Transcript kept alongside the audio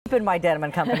sleep in my Denim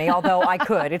 & Company, although I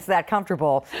could. It's that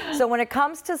comfortable. So when it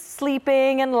comes to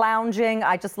sleeping and lounging,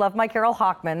 I just love my Carole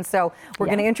Hochman. So we're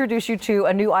going to introduce you to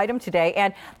a new item today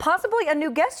and possibly a new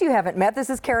guest you haven't met. This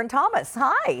is Karen Thomas.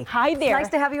 Hi. Hi there. It's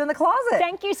nice to have you in the closet.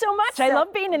 Thank you so much. I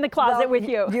love being in the closet with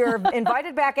you. You're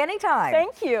invited back anytime.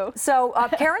 Thank you. So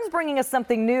Karen's bringing us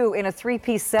something new in a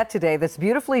three-piece set today that's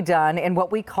beautifully done in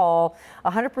what we call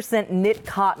 100% knit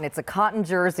cotton. It's a cotton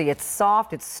jersey. It's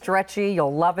soft. It's stretchy.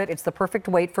 You'll love it. It's the perfect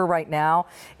weight for right now.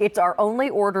 It's our only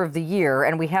order of the year,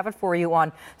 and we have it for you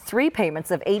on 3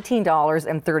 payments of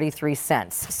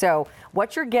 $18.33. So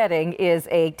what you're getting is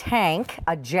a tank,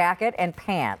 a jacket, and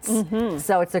pants.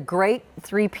 So it's a great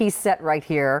 3-piece set right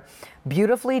here.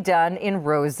 Beautifully done in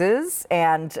roses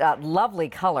and lovely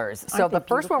colors. So the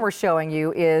first one we're showing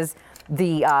you is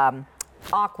the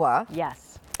aqua. Yes.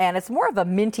 And it's more of a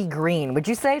minty green. Would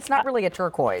you say it's not really a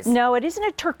turquoise? No, it isn't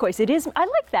a turquoise. It is. I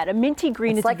like that. A minty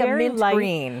green. It's like very a mint light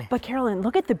green. But Carolyn,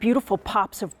 look at the beautiful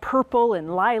pops of purple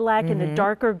and lilac and the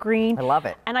darker green. I love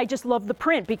it. And I just love the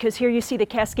print because here you see the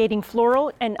cascading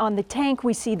floral, and on the tank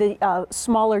we see the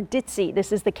smaller ditzy.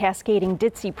 This is the cascading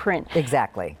ditzy print.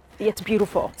 Exactly. It's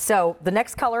beautiful. So the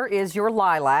next color is your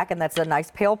lilac, and that's a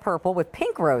nice pale purple with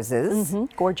pink roses.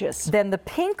 Gorgeous. Then the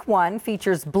pink one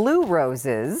features blue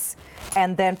roses.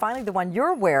 And then finally the one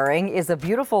you're wearing is a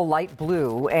beautiful light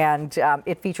blue, and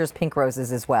it features pink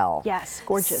roses as well. Yes,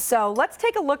 gorgeous. So let's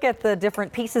take a look at the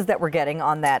different pieces that we're getting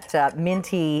on that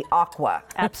minty aqua.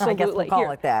 Absolutely. I guess we'll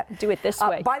call it that. Do it this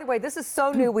way. By the way, this is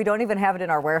so new, we don't even have it in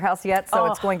our warehouse yet, so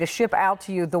it's going to ship out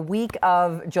to you the week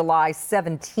of July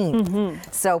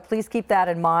 17th. So please keep that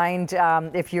in mind.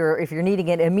 If you're needing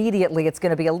it immediately, it's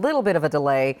going to be a little bit of a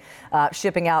delay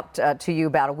shipping out to you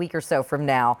about a week or so from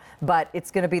now, but it's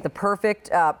going to be the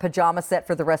perfect pajama set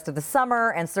for the rest of the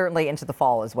summer and certainly into the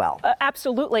fall as well.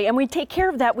 Absolutely, and we take care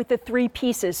of that with the 3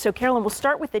 pieces. So Carolyn, we'll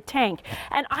start with the tank,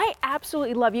 and I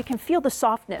absolutely love, you can feel the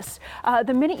softness.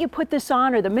 The minute you put this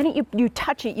on or the minute you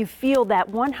touch it, you feel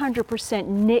that 100%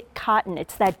 knit cotton.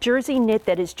 It's that jersey knit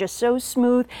that is just so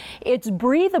smooth. It's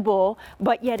breathable,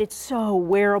 but yet it's so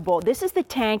wearable. This is the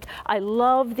tank. I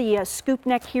love the scoop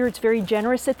neck here. It's very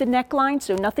generous at the neckline,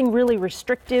 so nothing really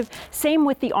restrictive. Same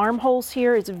with the armholes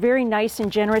here. It's very nice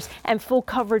and generous and full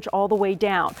coverage all the way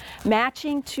down.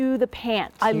 Matching to the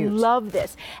pants. I love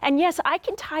this. And yes, I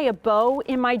can tie a bow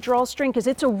in my drawstring because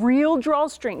it's a real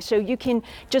drawstring. So you can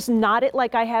just knot it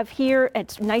like I have here.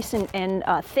 It's nice and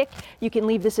thick. You can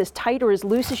leave this as tight or as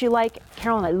loose as you like.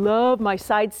 Carolyn, I love my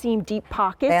side seam deep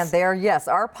pockets. And there, yes,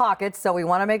 our pockets. So we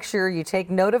want to make sure you take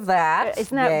note of that.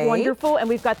 Isn't that wonderful? And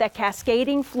we've got that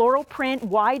cascading floral print,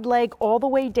 wide leg all the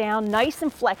way down, nice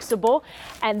and flexible.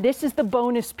 And this is the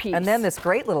bonus piece. And then this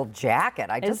great little jacket.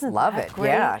 I just love it. Great?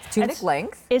 Yeah, tunic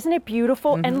length. Isn't it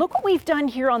beautiful? And look what we've done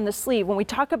here on the sleeve. When we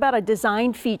talk about a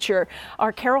design feature,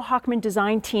 our Carole Hochman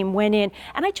design team went in,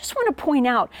 and I just want to point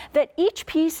out that each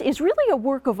piece is really a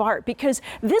work of art because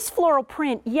this floral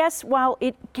print, yes, while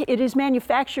it is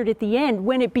manufactured at the end,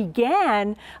 when it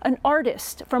began, an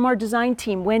artist from our design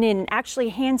team went in and actually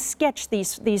hand sketched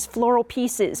these floral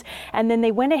pieces, and then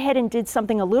they went ahead and did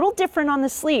something a little different on the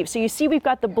sleeve. So you see we've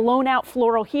got the blown out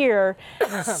floral here,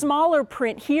 smaller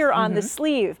print here on the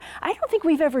sleeve. I don't think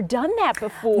we've ever done that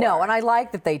before. No, and I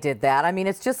like that they did that. I mean,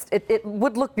 it's just, it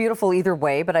would look beautiful either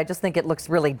way, but I just think it looks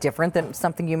really different than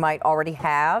something you might already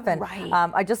have. And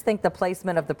I just think the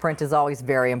placement of the print is always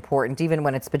very important, even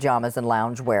when it's pajamas and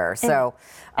loungewear. So,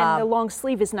 and the long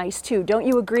sleeve is nice too. Don't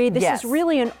you agree? This is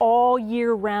really an all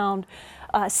year round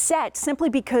set, simply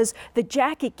because the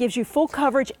jacket gives you full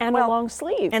coverage and a long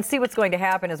sleeve. And see, what's going to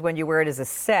happen is when you wear it as a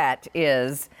set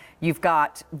is you've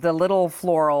got the little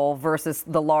floral versus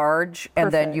the large,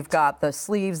 and then you've got the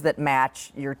sleeves that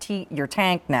match your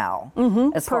tank now,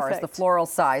 as far as the floral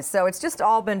size. So it's just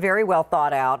all been very well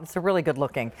thought out. It's a really good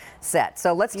looking set.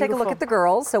 So let's take a look at the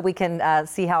girls so we can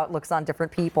see how it looks on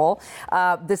different people.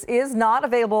 This is not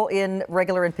available in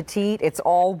regular and petite. It's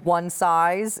all one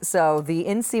size. So the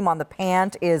inseam on the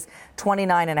pant is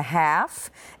 29.5.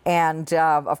 And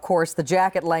of course, the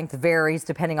jacket length varies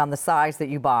depending on the size that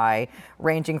you buy,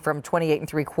 ranging from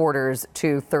 28.75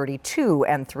 to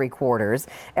 32.75.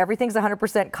 Everything's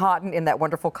 100% cotton in that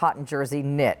wonderful cotton jersey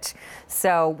knit.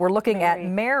 So we're looking at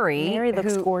Mary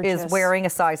who is wearing a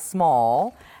size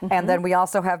small. And then we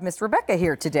also have Miss Rebecca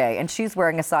here today, and she's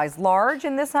wearing a size large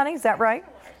in this, honey. Is that right?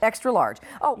 Extra large.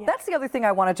 Oh, that's the other thing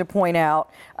I wanted to point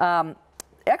out.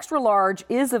 extra large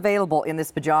is available in this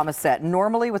pajama set.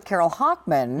 Normally with Carole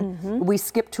Hochman, we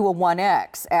skip to a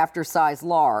 1X after size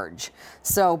large.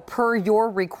 So per your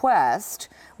request,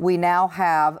 we now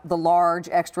have the large,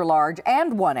 extra large,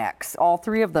 and 1X. All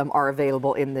three of them are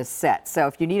available in this set. So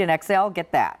if you need an XL,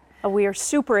 get that. We are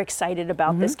super excited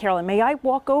about this, Carolyn. May I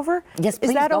walk over? Yes, please.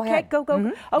 Is that go okay? ahead. Go.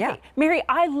 Okay, Yeah. Mary,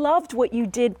 I loved what you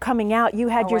did coming out. You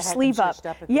had your sleeve up.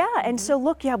 Yeah, and so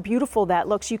look how beautiful that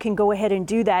looks. You can go ahead and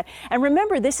do that. And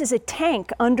remember, this is a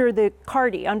tank under the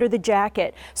cardi, under the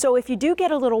jacket. So if you do get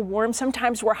a little warm,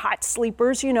 sometimes we're hot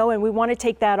sleepers, you know, and we want to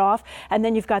take that off. And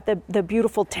then you've got the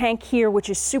beautiful tank here, which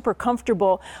is super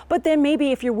comfortable. But then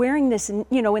maybe if you're wearing this, in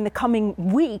the coming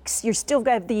weeks, you're still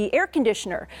got the air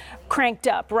conditioner cranked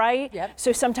up, right? Yep.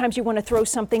 So sometimes you want to throw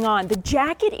something on. The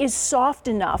jacket is soft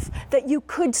enough that you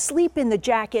could sleep in the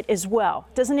jacket as well.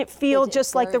 Doesn't it feel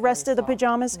just like the rest of the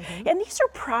pajamas? And these are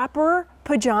proper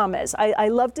pajamas. I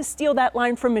love to steal that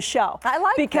line from Michelle. I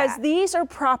like because that. these are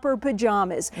proper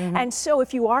pajamas. And so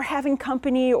if you are having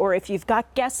company or if you've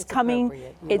got guests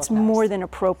coming, it's more than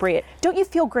appropriate. Don't you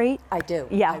feel great? I do.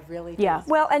 Yeah. I really do. Yeah.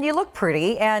 Well, and you look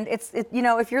pretty, and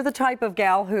if you're the type of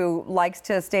gal who likes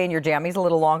to stay in your jammies a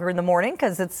little longer in the morning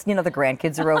because it's, the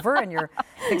grandkids are over and you're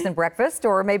fixing breakfast,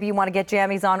 or maybe you want to get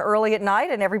jammies on early at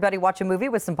night and everybody watch a movie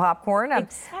with some popcorn.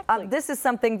 Exactly. This is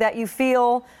something that you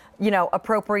feel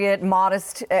appropriate,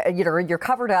 modest. You're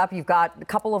covered up. You've got a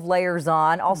couple of layers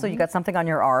on. Also, you've got something on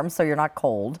your arms so you're not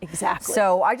cold. Exactly.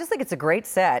 So I just think it's a great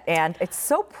set, and it's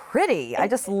so pretty. I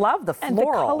just love the floral. And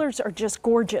the colors are just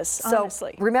gorgeous,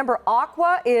 honestly. So remember,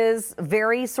 aqua is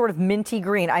very sort of minty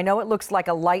green. I know it looks like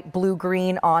a light blue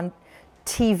green on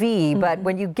TV, but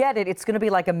when you get it, it's going to be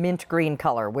like a mint green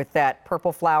color with that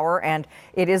purple flower, and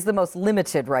it is the most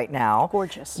limited right now.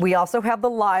 Gorgeous. We also have the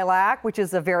lilac, which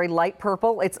is a very light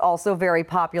purple. It's also very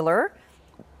popular.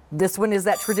 This one is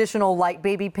that traditional light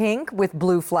baby pink with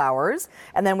blue flowers,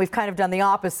 and then we've kind of done the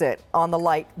opposite. On the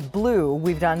light blue,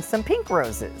 we've done some pink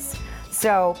roses.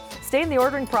 So stay in the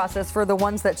ordering process for the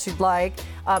ones that you'd like.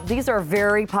 These are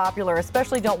very popular,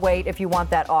 especially don't wait if you want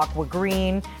that aqua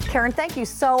green. Karen, thank you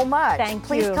so much. Thank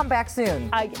Please you. come back soon.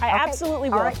 I absolutely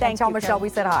will. All right, Thank and tell you, Michelle Karen. we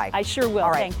said hi. I sure will.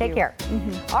 All right, Thank take you. care.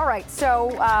 All right, so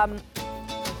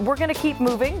we're going to keep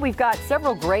moving. We've got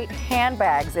several great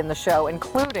handbags in the show,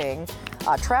 including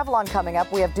Travelon coming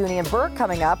up. We have Dooney and Burke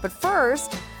coming up. But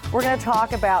first, we're going to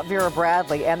talk about Vera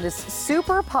Bradley and this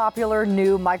super popular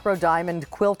new micro diamond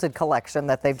quilted collection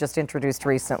that they've just introduced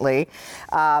recently.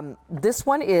 This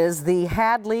one is the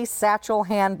Hadley Satchel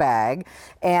handbag,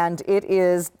 and it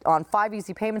is on 5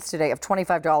 easy payments today of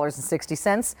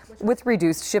 $25.60 with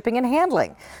reduced shipping and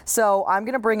handling. So I'm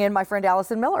going to bring in my friend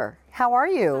Allison Miller. How are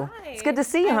you? Hi. It's good to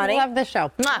see you, honey. I love the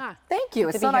show. Thank you.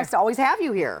 It's so nice to always have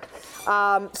you here.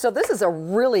 So this is a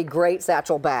really great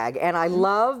satchel bag, and I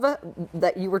love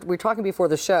that we were talking before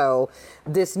the show.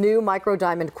 This new micro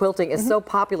diamond quilting is so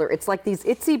popular. It's like these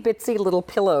itsy bitsy little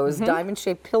pillows,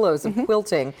 diamond-shaped pillows of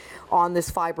quilting on this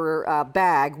fiber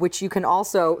bag, which you can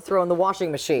also throw in the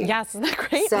washing machine. Yes, isn't that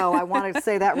great? So I wanted to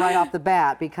say that right off the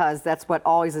bat because that's what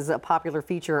always is a popular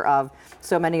feature of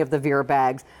so many of the Vera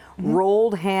bags.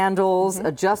 Rolled handles,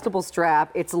 adjustable strap.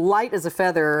 It's light as a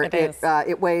feather.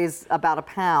 It weighs about a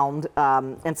pound,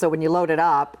 and so when you load it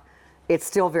up, it's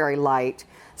still very light.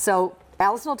 So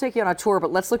Allison will take you on a tour,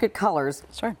 but let's look at colors.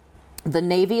 Sure. The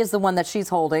navy is the one that she's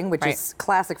holding, which is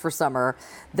classic for summer.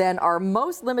 Then our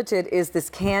most limited is this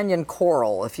canyon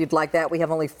coral. If you'd like that, we have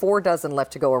only 4 dozen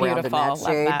left to go around Beautiful. in that Love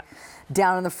shade. that.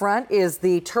 Down in the front is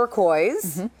the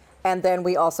turquoise. And then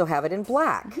we also have it in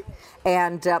black.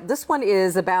 And this one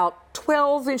is about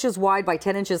 12 inches wide by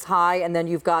 10 inches high. And then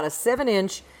you've got a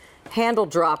 7-inch handle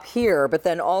drop here, but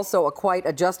then also a quite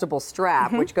adjustable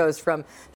strap, which goes from